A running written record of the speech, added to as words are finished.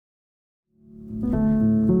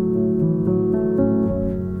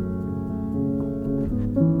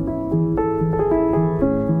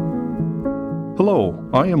Hello,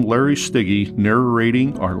 I am Larry Stigge,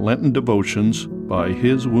 narrating our Lenten devotions, By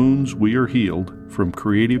His Wounds We Are Healed, from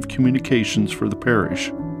Creative Communications for the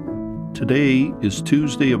Parish. Today is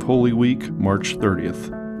Tuesday of Holy Week, March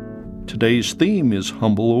 30th. Today's theme is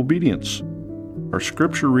humble obedience. Our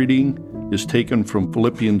scripture reading is taken from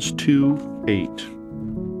Philippians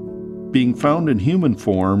 2:8. Being found in human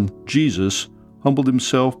form, Jesus humbled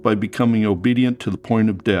himself by becoming obedient to the point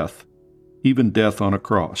of death, even death on a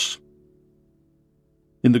cross.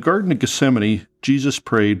 In the Garden of Gethsemane, Jesus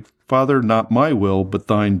prayed, "Father, not my will, but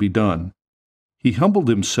thine be done." He humbled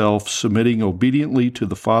himself, submitting obediently to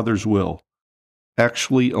the Father's will,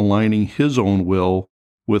 actually aligning his own will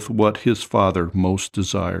with what his Father most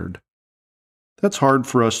desired. That's hard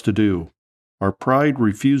for us to do. Our pride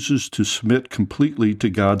refuses to submit completely to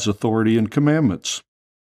God's authority and commandments.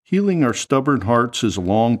 Healing our stubborn hearts is a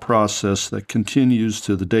long process that continues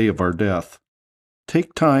to the day of our death.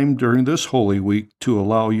 Take time during this Holy Week to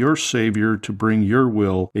allow your Savior to bring your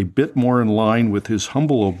will a bit more in line with his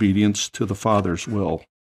humble obedience to the Father's will.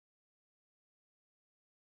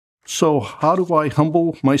 So, how do I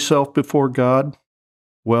humble myself before God?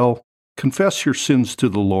 Well, confess your sins to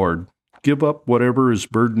the Lord, give up whatever is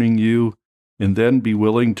burdening you, and then be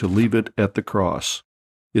willing to leave it at the cross.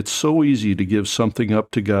 It's so easy to give something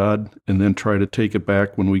up to God and then try to take it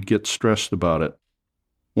back when we get stressed about it.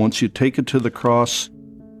 Once you take it to the cross,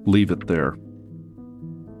 leave it there.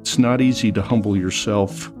 It's not easy to humble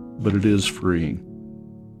yourself, but it is freeing.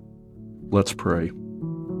 Let's pray.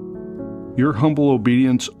 Your humble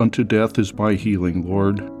obedience unto death is my healing,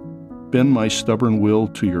 Lord. Bend my stubborn will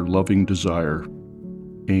to your loving desire.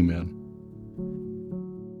 Amen.